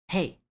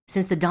Hey,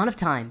 since the dawn of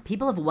time,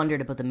 people have wondered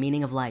about the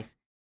meaning of life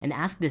and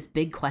asked this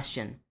big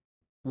question: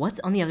 what's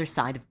on the other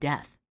side of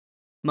death?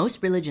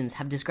 Most religions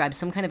have described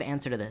some kind of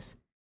answer to this,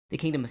 the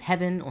kingdom of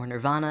heaven or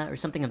nirvana or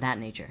something of that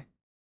nature.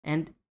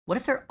 And what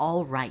if they're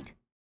all right?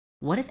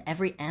 What if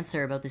every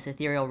answer about this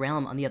ethereal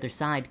realm on the other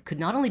side could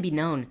not only be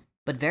known,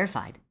 but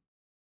verified?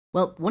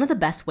 Well, one of the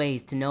best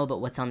ways to know about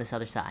what's on this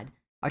other side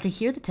are to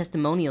hear the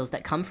testimonials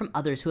that come from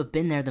others who have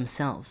been there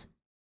themselves.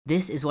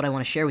 This is what I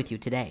wanna share with you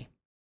today.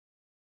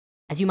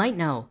 As you might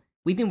know,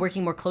 we've been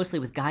working more closely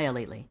with Gaia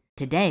lately.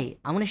 Today,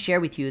 I wanna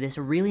share with you this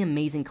really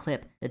amazing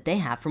clip that they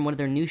have from one of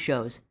their new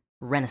shows,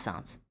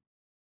 Renaissance.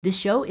 This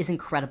show is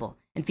incredible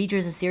and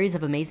features a series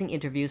of amazing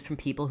interviews from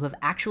people who have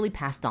actually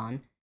passed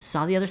on,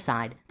 saw the other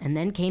side, and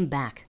then came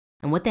back.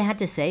 And what they had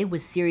to say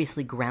was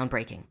seriously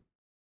groundbreaking.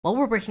 While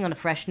we're working on a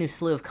fresh new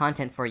slew of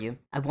content for you,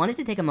 I wanted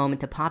to take a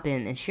moment to pop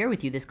in and share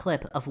with you this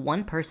clip of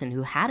one person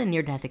who had a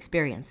near-death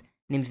experience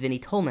named Vinnie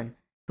Tolman,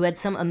 who had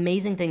some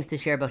amazing things to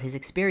share about his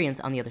experience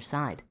on the other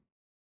side.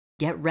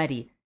 Get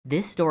ready,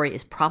 this story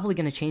is probably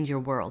gonna change your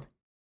world.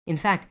 In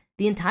fact,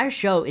 the entire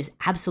show is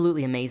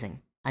absolutely amazing.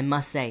 I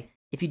must say,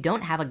 if you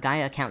don't have a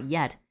Gaia account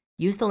yet,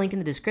 use the link in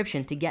the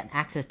description to get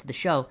access to the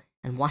show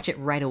and watch it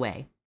right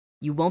away.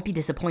 You won't be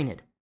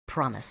disappointed,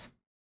 promise.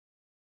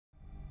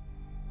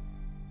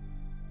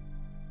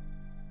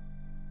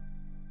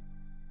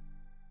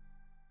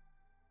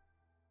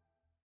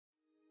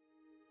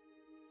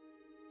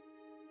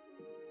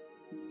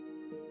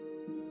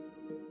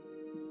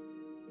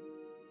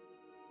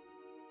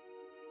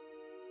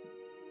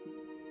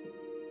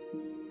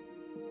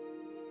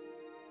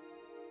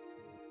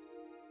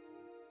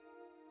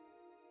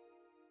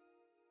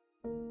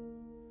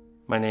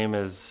 My name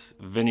is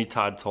Vinnie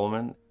Todd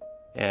Tolman,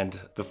 and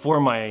before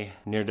my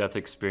near-death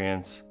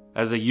experience,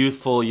 as a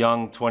youthful,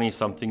 young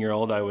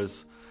 20-something-year-old, I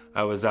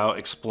was out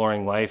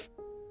exploring life.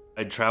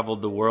 I'd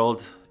traveled the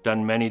world,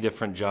 done many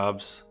different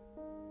jobs,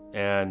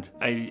 and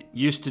I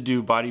used to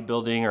do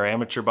bodybuilding or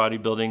amateur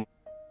bodybuilding.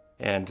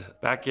 And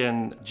back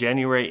in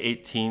January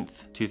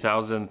 18th,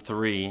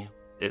 2003,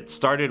 it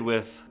started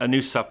with a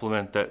new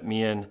supplement that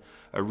me and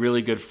a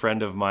really good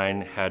friend of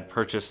mine had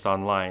purchased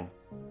online.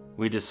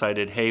 We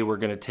decided, hey, we're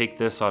gonna take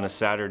this on a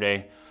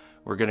Saturday.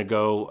 We're gonna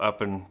go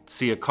up and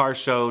see a car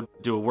show,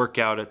 do a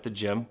workout at the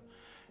gym,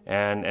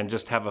 and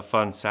just have a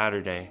fun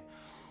Saturday.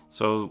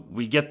 So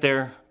we get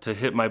there to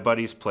hit my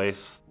buddy's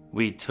place.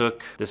 We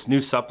took this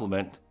new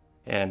supplement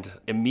and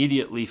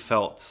immediately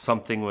felt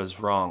something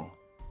was wrong.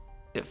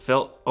 It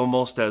felt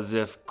almost as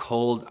if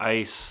cold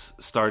ice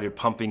started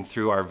pumping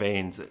through our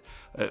veins.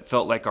 It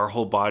felt like our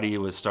whole body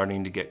was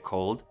starting to get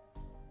cold.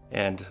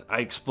 And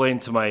I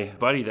explained to my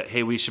buddy that,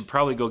 hey, we should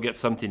probably go get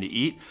something to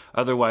eat,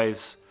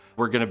 otherwise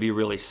we're gonna be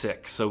really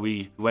sick. So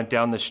we went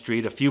down the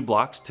street a few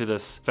blocks to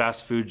this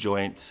fast food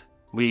joint.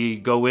 We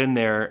go in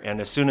there,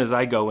 and as soon as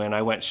I go in,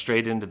 I went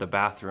straight into the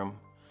bathroom.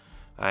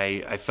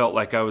 I felt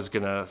like I was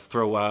gonna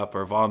throw up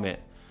or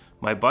vomit.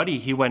 My buddy,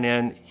 he went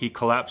in, he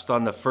collapsed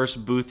on the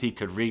first booth he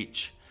could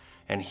reach,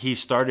 and he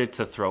started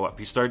to throw up.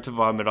 He started to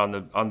vomit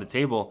on the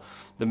table.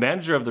 The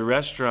manager of the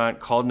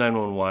restaurant called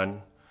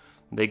 911.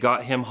 They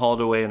got him hauled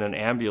away in an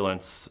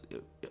ambulance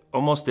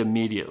almost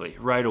immediately,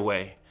 right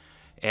away.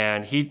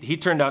 And he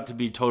turned out to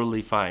be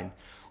totally fine.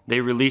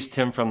 They released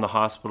him from the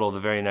hospital the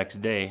very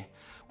next day.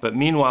 But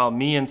meanwhile,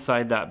 me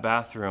inside that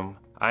bathroom,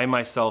 I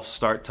myself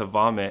start to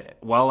vomit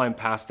while I'm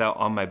passed out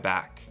on my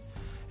back.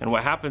 And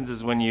what happens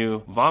is when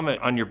you vomit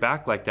on your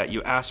back like that,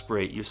 you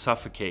aspirate, you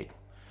suffocate.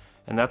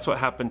 And that's what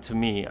happened to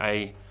me.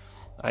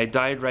 I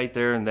died right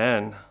there and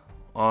then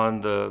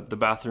on the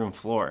bathroom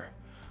floor.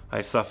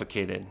 I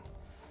suffocated.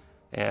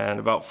 And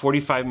about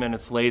 45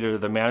 minutes later,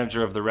 the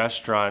manager of the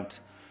restaurant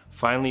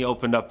finally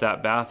opened up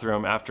that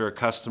bathroom after a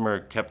customer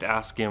kept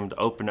asking him to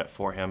open it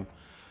for him.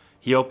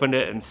 He opened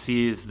it and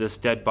sees this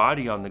dead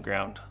body on the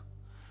ground.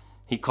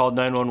 He called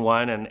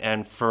 911,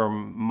 and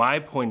from my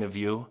point of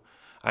view,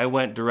 I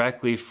went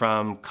directly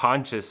from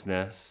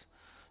consciousness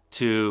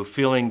to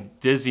feeling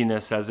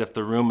dizziness as if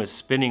the room is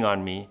spinning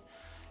on me.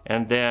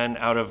 And then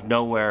out of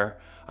nowhere,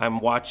 I'm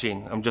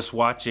just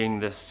watching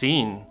this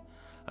scene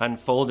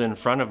unfold in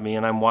front of me,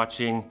 and I'm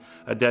watching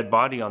a dead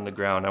body on the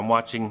ground. I'm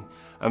watching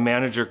a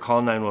manager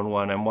call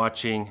 911. I'm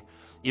watching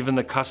even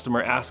the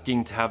customer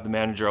asking to have the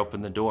manager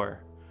open the door.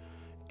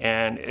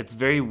 And it's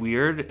very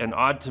weird and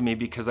odd to me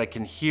because I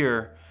can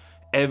hear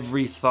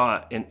every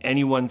thought in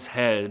anyone's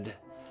head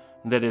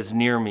that is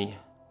near me.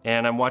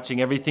 And I'm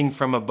watching everything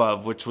from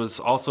above, which was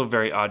also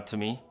very odd to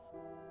me.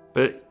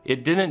 But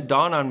it didn't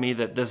dawn on me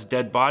that this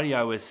dead body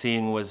I was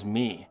seeing was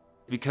me,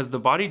 because the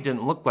body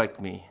didn't look like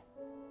me.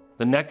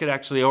 The neck had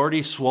actually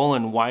already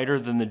swollen wider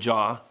than the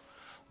jaw.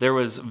 There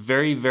was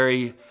very,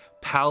 very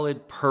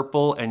pallid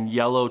purple and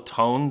yellow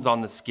tones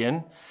on the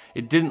skin.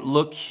 It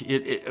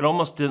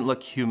almost didn't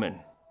look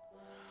human.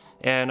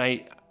 And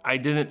I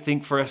didn't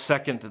think for a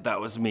second that that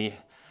was me,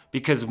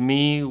 because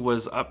me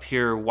was up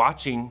here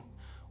watching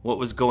what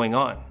was going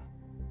on.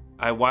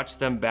 I watched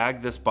them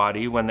bag this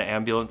body when the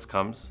ambulance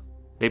comes.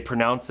 They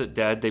pronounce it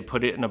dead, they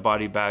put it in a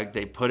body bag,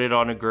 they put it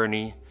on a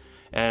gurney,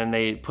 and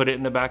they put it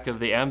in the back of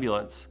the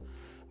ambulance.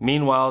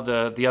 Meanwhile,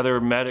 the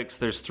other medics,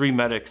 there's 3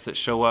 medics that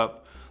show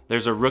up.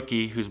 There's a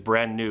rookie who's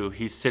brand new.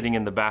 He's sitting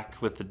in the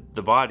back with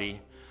the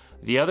body.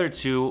 The other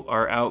 2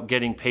 are out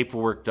getting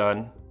paperwork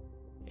done.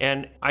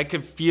 And I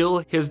could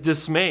feel his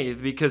dismay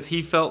because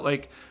he felt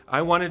like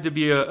I wanted to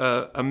be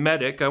a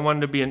medic. I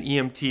wanted to be an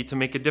EMT to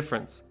make a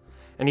difference.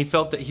 And he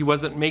felt that he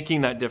wasn't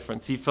making that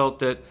difference. He felt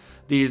that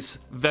these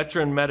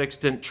veteran medics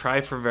didn't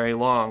try for very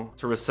long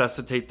to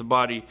resuscitate the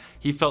body.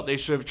 He felt they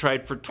should have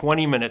tried for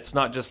 20 minutes,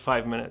 not just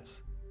 5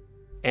 minutes.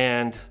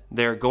 And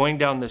they're going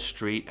down the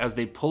street. As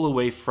they pull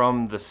away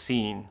from the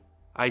scene,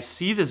 I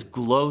see this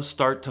glow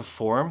start to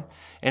form,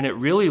 and it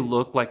really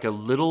looked like a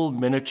little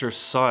miniature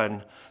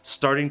sun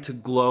starting to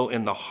glow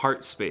in the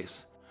heart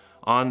space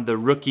on the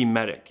rookie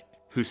medic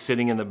who's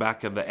sitting in the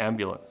back of the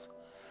ambulance.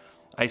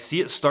 I see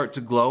it start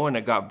to glow, and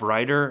it got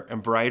brighter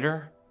and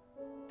brighter.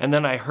 And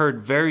then I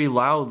heard very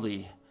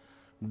loudly,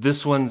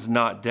 "This one's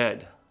not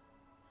dead."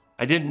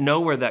 I didn't know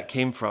where that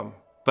came from,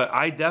 but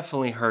I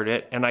definitely heard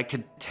it, and I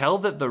could tell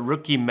that the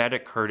rookie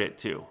medic heard it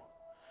too.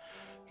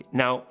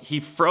 Now, he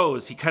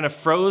froze. He kind of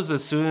froze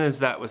as soon as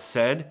that was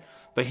said,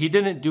 but he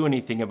didn't do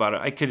anything about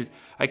it.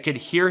 I could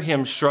hear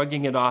him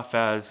shrugging it off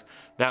as,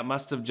 "That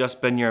must have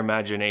just been your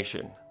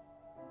imagination."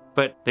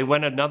 But they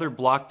went another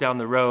block down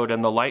the road,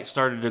 and the light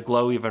started to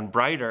glow even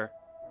brighter,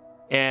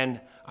 and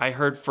I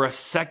heard for a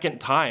second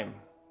time,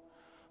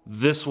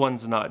 "This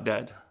one's not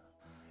dead."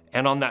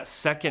 And on that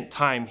second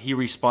time, he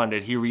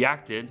responded. He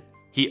reacted.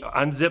 He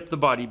unzipped the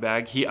body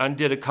bag. He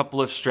undid a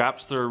couple of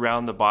straps that are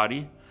around the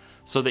body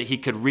so that he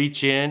could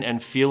reach in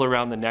and feel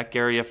around the neck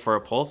area for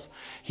a pulse.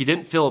 He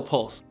didn't feel a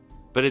pulse,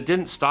 but it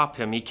didn't stop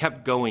him. He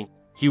kept going.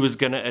 He was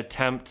going to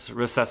attempt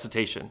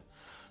resuscitation.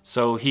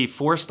 So he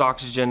forced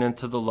oxygen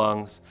into the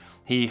lungs.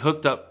 He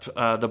hooked up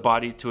the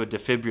body to a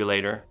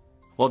defibrillator.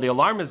 Well, the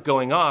alarm is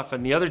going off,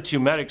 and the other 2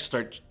 medics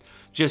start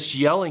just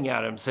yelling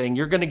at him, saying,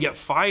 "You're going to get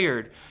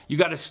fired. You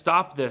got to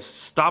stop this.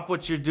 Stop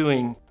what you're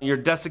doing. You're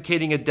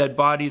desiccating a dead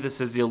body. This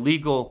is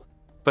illegal."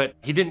 But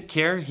he didn't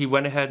care. He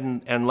went ahead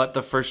and let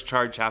the first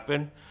charge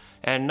happen,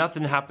 and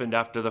nothing happened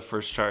after the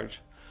first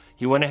charge.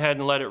 He went ahead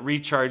and let it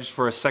recharge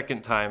for a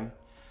second time,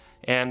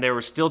 and they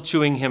were still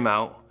chewing him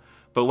out.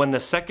 But when the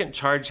second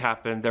charge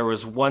happened, there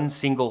was one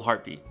single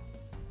heartbeat.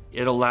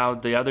 It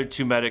allowed the other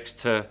 2 medics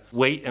to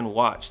wait and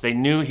watch. They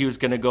knew he was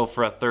going to go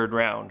for a 3rd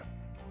round.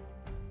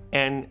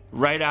 And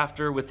right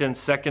after, within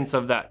seconds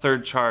of that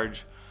 3rd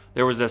charge,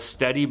 there was a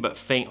steady but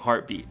faint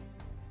heartbeat.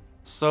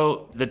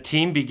 So the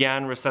team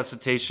began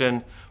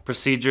resuscitation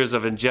procedures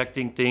of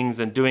injecting things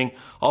and doing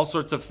all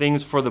sorts of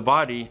things for the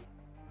body,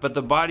 but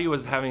the body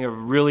was having a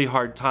really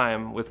hard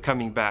time with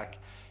coming back.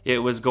 It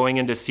was going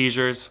into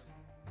seizures,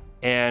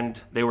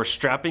 and they were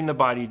strapping the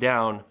body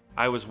down.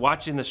 I was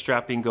watching the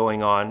strapping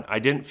going on. I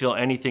didn't feel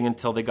anything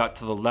until they got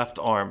to the left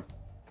arm.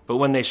 But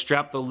when they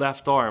strapped the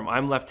left arm,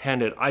 I'm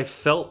left-handed, I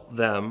felt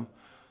them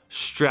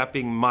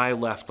strapping my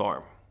left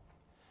arm.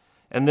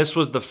 And this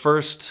was the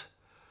first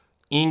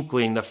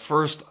inkling, the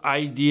first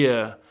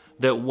idea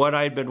that what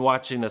I'd been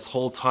watching this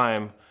whole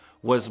time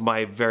was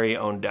my very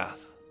own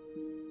death.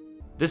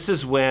 This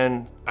is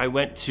when I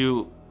went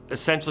to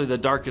essentially the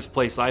darkest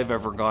place I've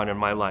ever gone in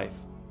my life.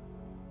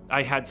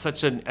 I had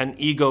such an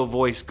ego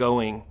voice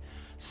going,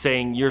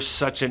 saying, "You're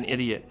such an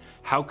idiot.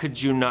 How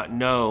could you not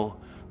know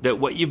that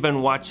what you've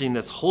been watching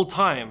this whole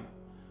time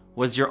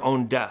was your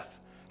own death?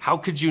 How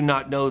could you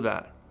not know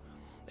that?"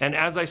 And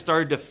as I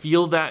started to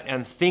feel that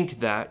and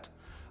think that,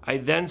 I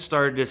then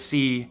started to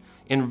see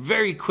in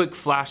very quick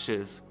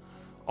flashes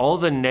all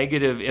the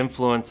negative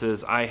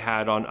influences I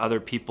had on other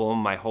people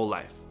my whole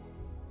life.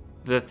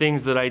 The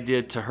things that I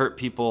did to hurt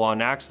people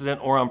on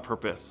accident or on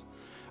purpose.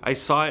 I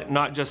saw it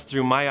not just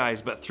through my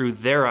eyes, but through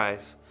their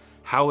eyes,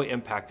 how it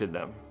impacted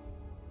them.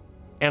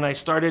 And I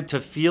started to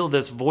feel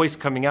this voice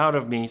coming out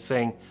of me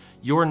saying,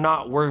 "You're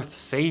not worth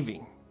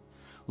saving.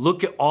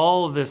 Look at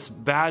all this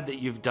bad that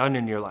you've done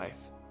in your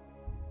life."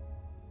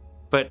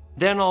 But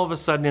then all of a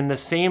sudden, in the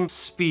same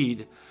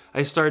speed,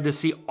 I started to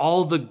see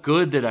all the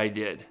good that I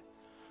did.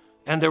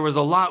 And there was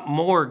a lot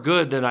more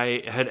good than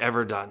I had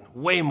ever done,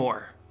 way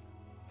more.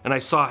 And I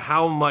saw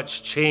how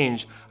much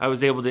change I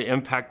was able to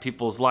impact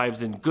people's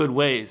lives in good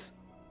ways.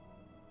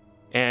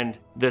 And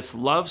this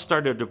love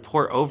started to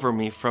pour over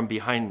me from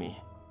behind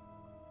me.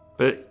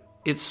 But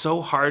it's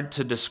so hard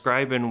to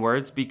describe in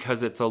words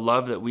because it's a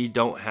love that we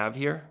don't have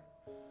here.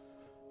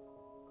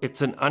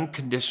 It's an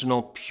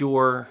unconditional,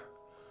 pure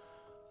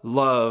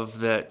love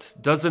that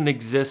doesn't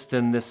exist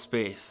in this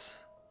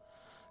space.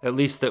 At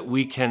least that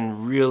we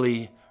can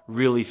really,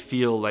 really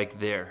feel like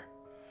there.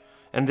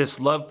 And this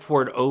love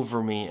poured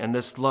over me, and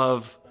this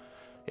love,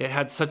 it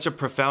had such a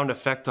profound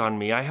effect on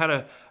me. I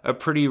had a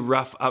pretty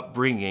rough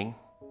upbringing.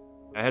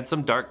 I had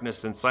some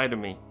darkness inside of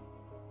me.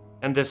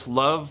 And this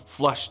love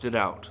flushed it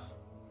out,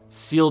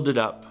 sealed it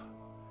up,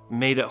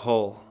 made it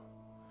whole.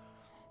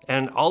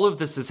 And all of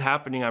this is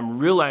happening. I'm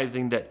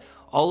realizing that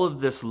all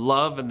of this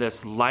love and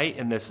this light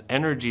and this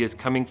energy is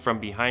coming from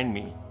behind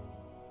me.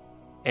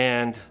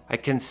 And I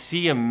can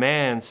see a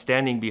man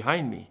standing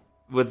behind me,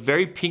 with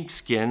very pink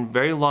skin,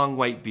 very long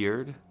white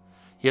beard.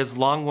 He has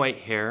long white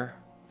hair.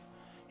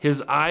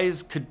 His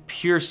eyes could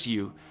pierce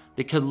you.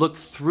 They could look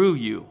through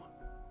you.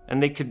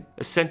 And they could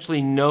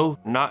essentially know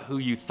not who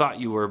you thought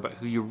you were, but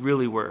who you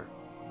really were.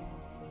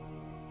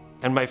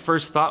 And my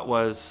first thought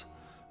was,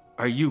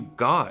 are you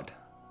God?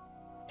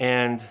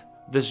 And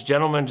this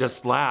gentleman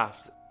just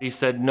laughed. He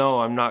said,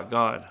 no, I'm not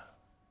God.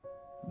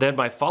 Then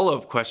my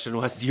follow-up question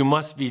was, you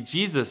must be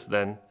Jesus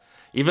then.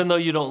 Even though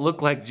you don't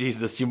look like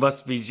Jesus, you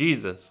must be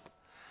Jesus.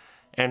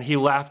 And he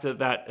laughed at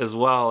that as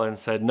well and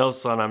said, no,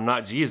 son, I'm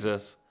not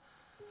Jesus,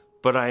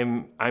 but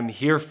I'm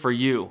here for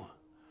you.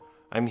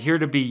 I'm here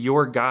to be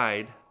your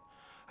guide.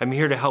 I'm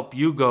here to help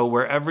you go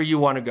wherever you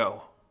want to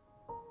go.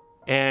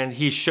 And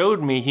he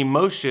showed me, he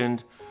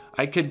motioned,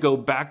 I could go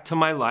back to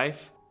my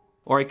life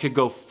or I could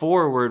go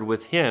forward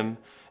with him,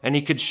 and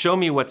he could show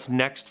me what's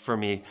next for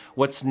me,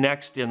 what's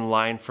next in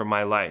line for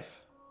my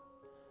life.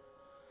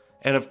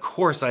 And of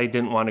course I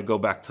didn't want to go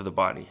back to the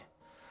body.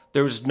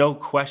 There was no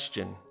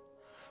question,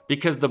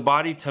 because the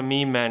body to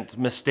me meant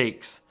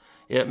mistakes.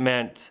 It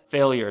meant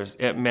failures.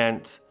 It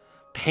meant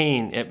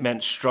pain. It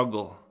meant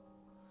struggle.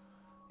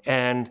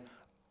 And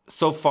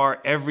so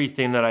far,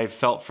 everything that I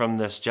felt from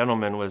this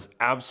gentleman was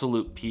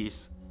absolute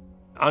peace,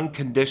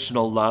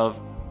 unconditional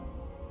love,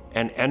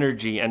 and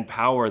energy and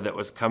power that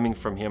was coming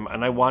from him.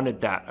 And I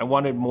wanted that. I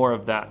wanted more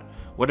of that.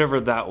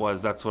 Whatever that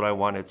was, that's what I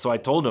wanted. So I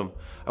told him,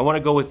 I want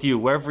to go with you.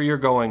 Wherever you're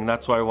going,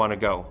 that's where I want to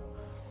go.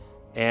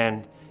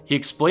 And he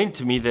explained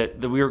to me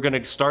that we were going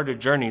to start a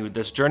journey.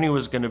 This journey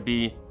was going to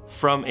be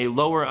from a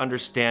lower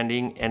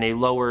understanding and a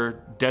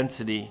lower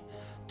density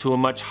to a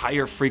much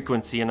higher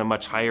frequency and a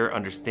much higher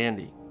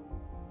understanding.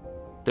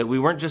 That we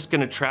weren't just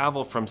going to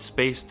travel from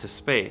space to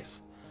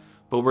space,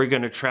 but we're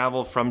going to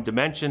travel from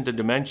dimension to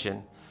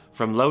dimension,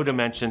 from low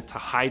dimension to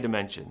high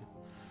dimension.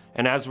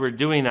 And as we're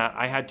doing that,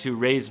 I had to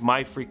raise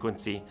my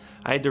frequency.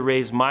 I had to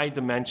raise my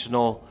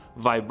dimensional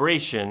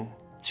vibration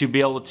to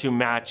be able to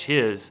match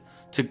his,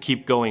 to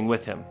keep going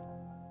with him.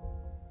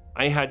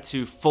 I had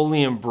to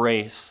fully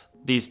embrace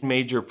these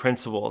major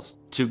principles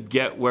to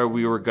get where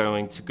we were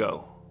going to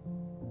go.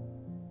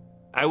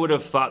 I would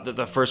have thought that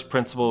the first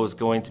principle was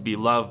going to be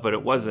love, but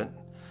it wasn't.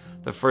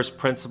 The first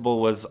principle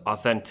was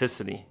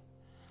authenticity.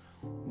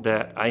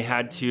 That I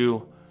had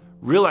to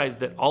realize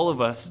that all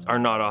of us are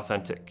not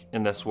authentic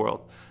in this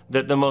world.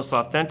 That the most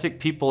authentic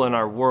people in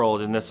our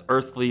world, in this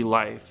earthly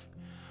life,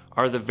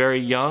 are the very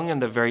young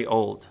and the very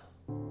old.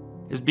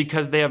 Is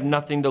because they have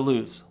nothing to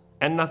lose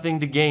and nothing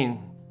to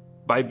gain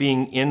by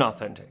being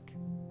inauthentic.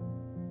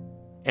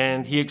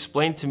 And he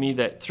explained to me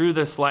that through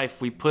this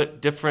life, we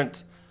put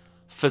different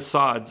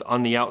facades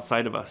on the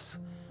outside of us.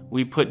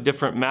 We put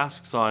different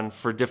masks on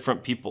for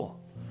different people.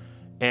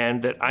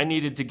 And that I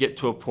needed to get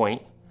to a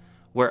point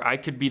where I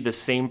could be the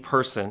same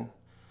person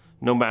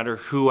no matter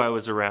who I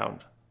was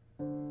around.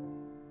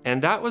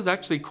 And that was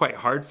actually quite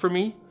hard for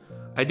me.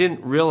 I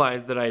didn't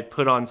realize that I had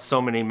put on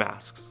so many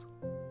masks.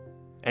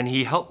 And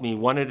he helped me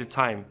one at a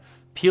time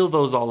peel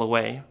those all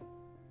away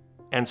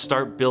and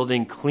start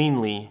building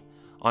cleanly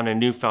on a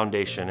new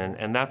foundation.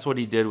 And that's what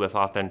he did with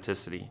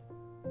authenticity.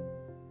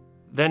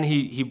 Then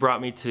he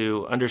brought me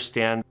to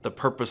understand the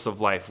purpose of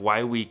life,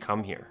 why we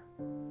come here.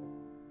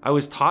 I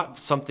was taught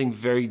something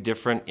very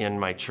different in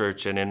my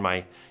church and in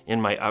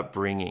my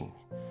upbringing.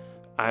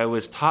 I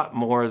was taught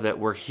more that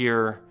we're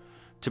here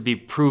to be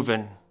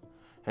proven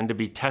and to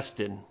be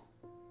tested.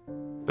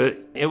 But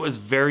it was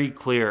very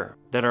clear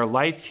that our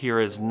life here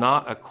is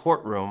not a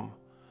courtroom,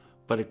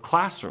 but a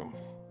classroom.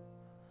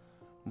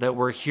 That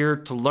we're here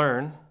to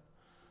learn,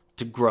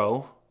 to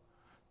grow,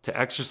 to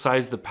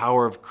exercise the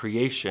power of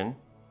creation,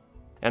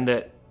 and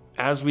that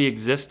as we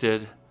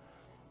existed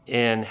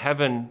in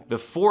heaven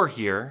before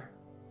here,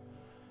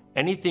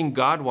 anything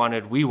God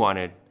wanted, we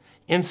wanted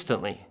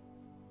instantly.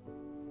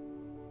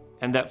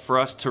 And that for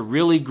us to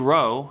really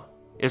grow,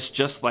 it's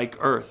just like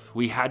Earth.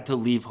 We had to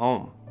leave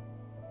home.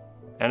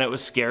 And it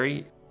was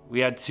scary. We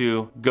had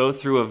to go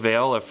through a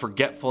veil of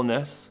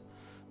forgetfulness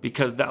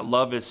because that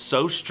love is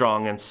so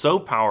strong and so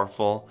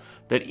powerful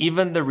that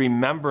even the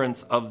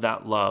remembrance of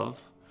that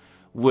love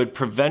would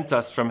prevent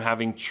us from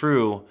having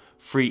true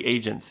free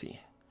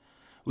agency.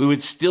 We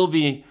would still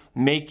be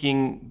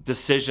making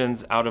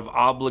decisions out of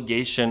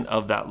obligation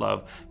of that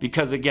love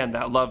because, again,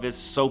 that love is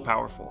so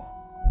powerful.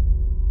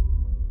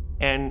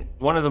 And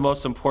one of the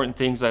most important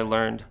things I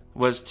learned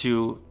was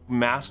to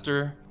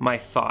master my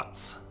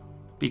thoughts,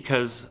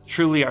 because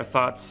truly our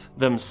thoughts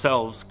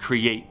themselves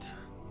create.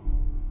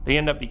 They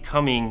end up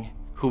becoming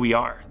who we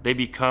are. They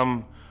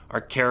become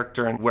our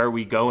character and where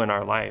we go in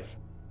our life.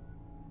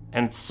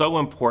 And it's so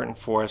important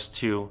for us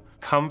to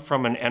come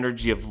from an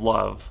energy of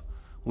love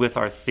with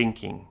our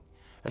thinking,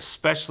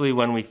 especially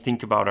when we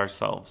think about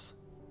ourselves.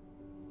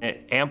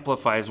 It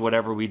amplifies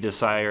whatever we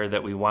desire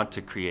that we want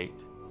to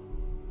create.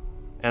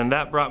 And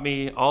that brought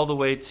me all the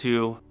way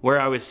to where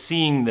I was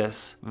seeing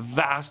this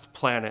vast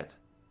planet.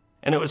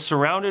 And it was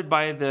surrounded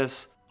by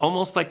this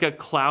almost like a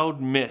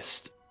cloud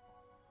mist.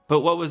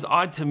 But what was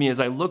odd to me is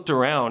I looked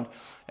around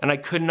and I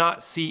could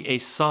not see a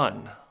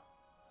sun.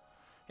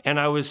 And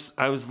I was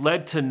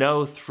led to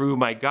know through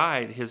my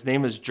guide, his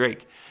name is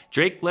Drake.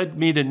 Drake led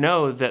me to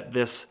know that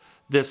this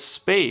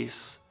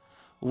space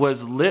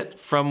was lit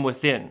from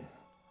within.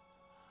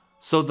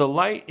 So the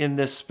light in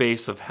this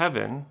space of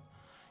heaven,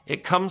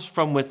 it comes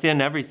from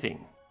within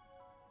everything.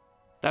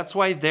 That's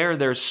why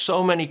there's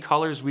so many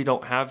colors we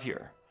don't have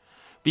here,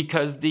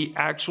 because the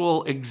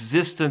actual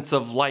existence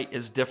of light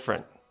is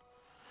different,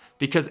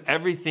 because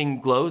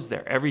everything glows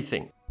there,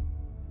 everything.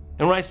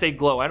 And when I say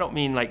glow, I don't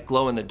mean like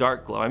glow in the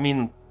dark glow. I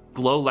mean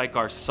glow like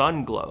our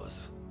sun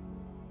glows.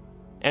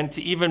 And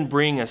to even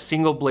bring a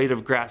single blade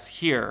of grass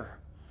here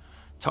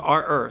to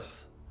our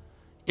earth,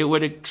 it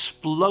would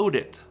explode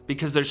it,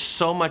 because there's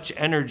so much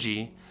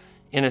energy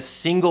in a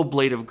single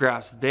blade of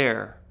grass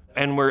there.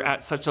 And we're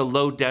at such a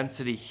low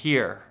density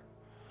here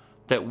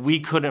that we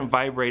couldn't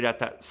vibrate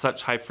at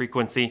such high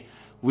frequency.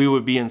 We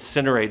would be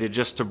incinerated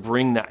just to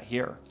bring that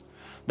here.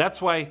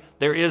 That's why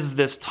there is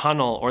this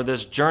tunnel or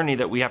this journey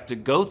that we have to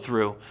go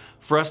through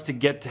for us to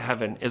get to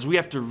heaven, is we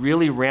have to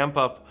really ramp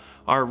up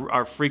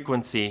our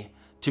frequency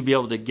to be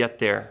able to get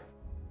there.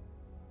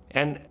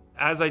 And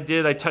as I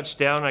did, I touched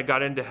down, I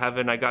got into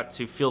heaven, I got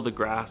to feel the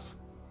grass.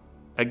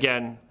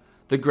 Again,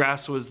 the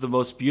grass was the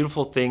most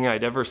beautiful thing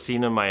I'd ever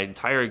seen in my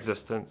entire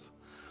existence.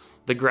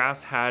 The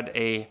grass had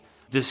a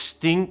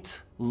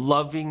distinct,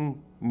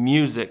 loving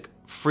music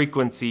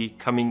frequency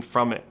coming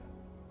from it.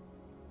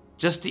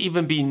 Just to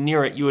even be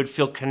near it, you would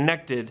feel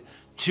connected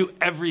to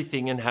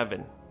everything in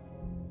heaven.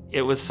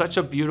 It was such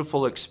a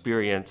beautiful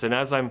experience. And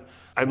as I'm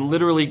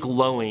literally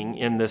glowing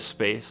in this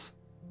space,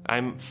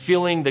 I'm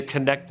feeling the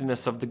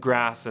connectedness of the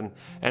grass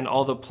and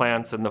all the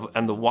plants and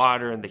the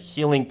water and the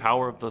healing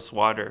power of this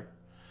water.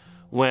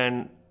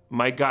 When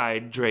my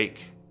guide,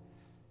 Drake,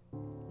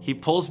 he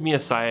pulls me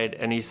aside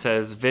and he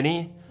says,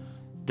 "Vinny,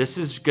 this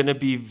is gonna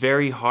be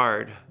very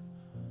hard,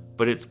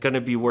 but it's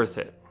gonna be worth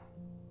it."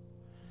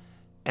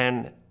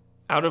 And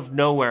out of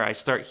nowhere, I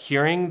start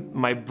hearing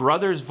my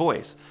brother's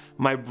voice,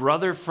 my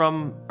brother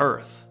from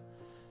Earth.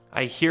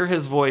 I hear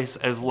his voice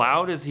as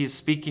loud as he's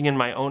speaking in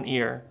my own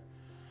ear,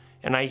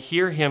 and I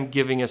hear him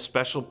giving a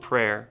special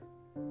prayer.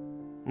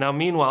 Now,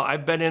 meanwhile,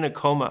 I've been in a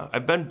coma.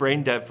 I've been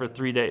brain dead for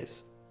 3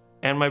 days.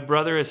 And my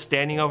brother is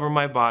standing over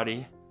my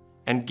body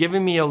and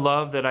giving me a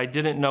love that I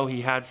didn't know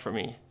he had for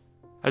me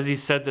as he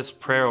said this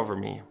prayer over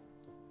me.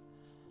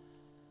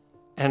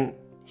 And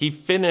he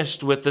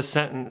finished with the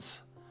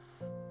sentence,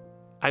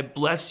 "I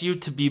bless you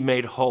to be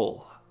made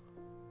whole."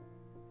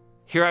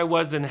 Here I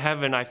was in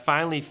heaven, I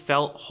finally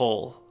felt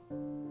whole.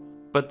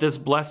 But this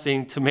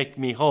blessing to make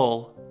me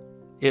whole,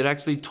 it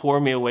actually tore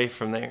me away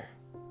from there.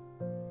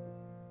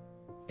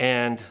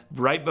 And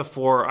right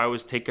before I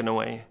was taken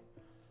away,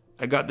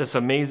 I got this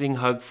amazing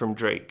hug from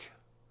Drake.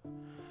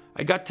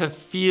 I got to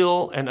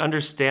feel and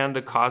understand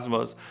the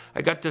cosmos.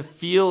 I got to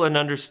feel and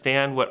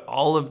understand what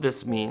all of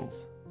this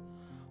means.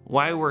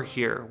 Why we're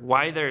here,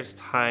 why there's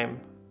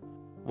time,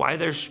 why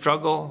there's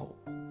struggle.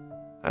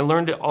 I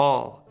learned it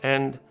all,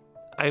 and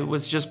I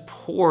was just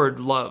poured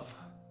love.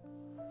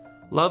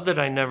 Love that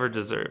I never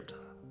deserved.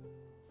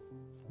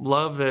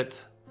 Love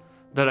that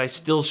I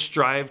still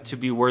strive to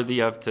be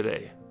worthy of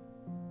today.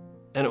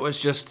 And it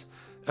was just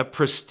a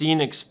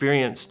pristine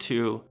experience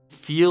to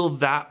feel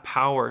that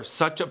power,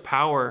 such a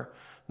power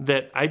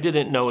that I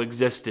didn't know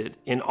existed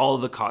in all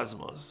the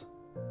cosmos.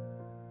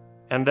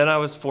 And then I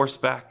was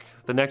forced back.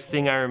 The next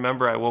thing I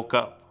remember, I woke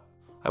up.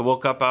 I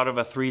woke up out of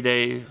a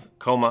 3-day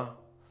coma,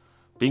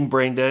 being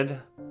brain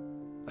dead.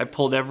 I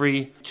pulled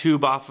every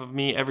tube off of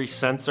me, every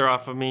sensor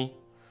off of me.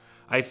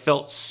 I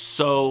felt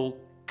so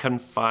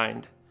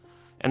confined.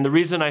 And the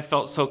reason I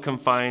felt so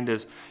confined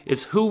is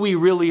who we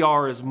really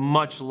are is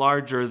much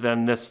larger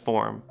than this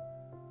form.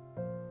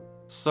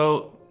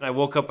 So I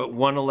woke up at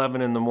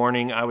 1:11 in the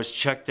morning. I was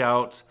checked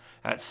out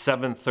at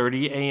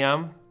 7:30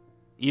 a.m.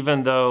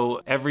 Even though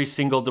every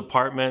single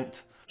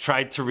department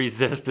tried to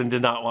resist and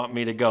did not want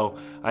me to go,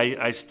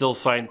 I still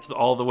signed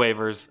all the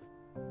waivers.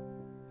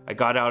 I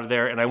got out of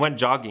there and I went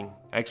jogging.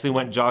 I actually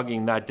went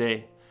jogging that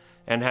day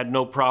and had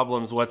no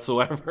problems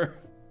whatsoever.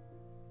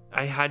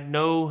 I had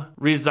no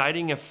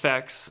residing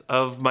effects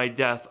of my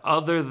death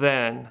other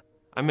than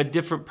I'm a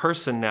different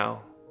person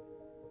now.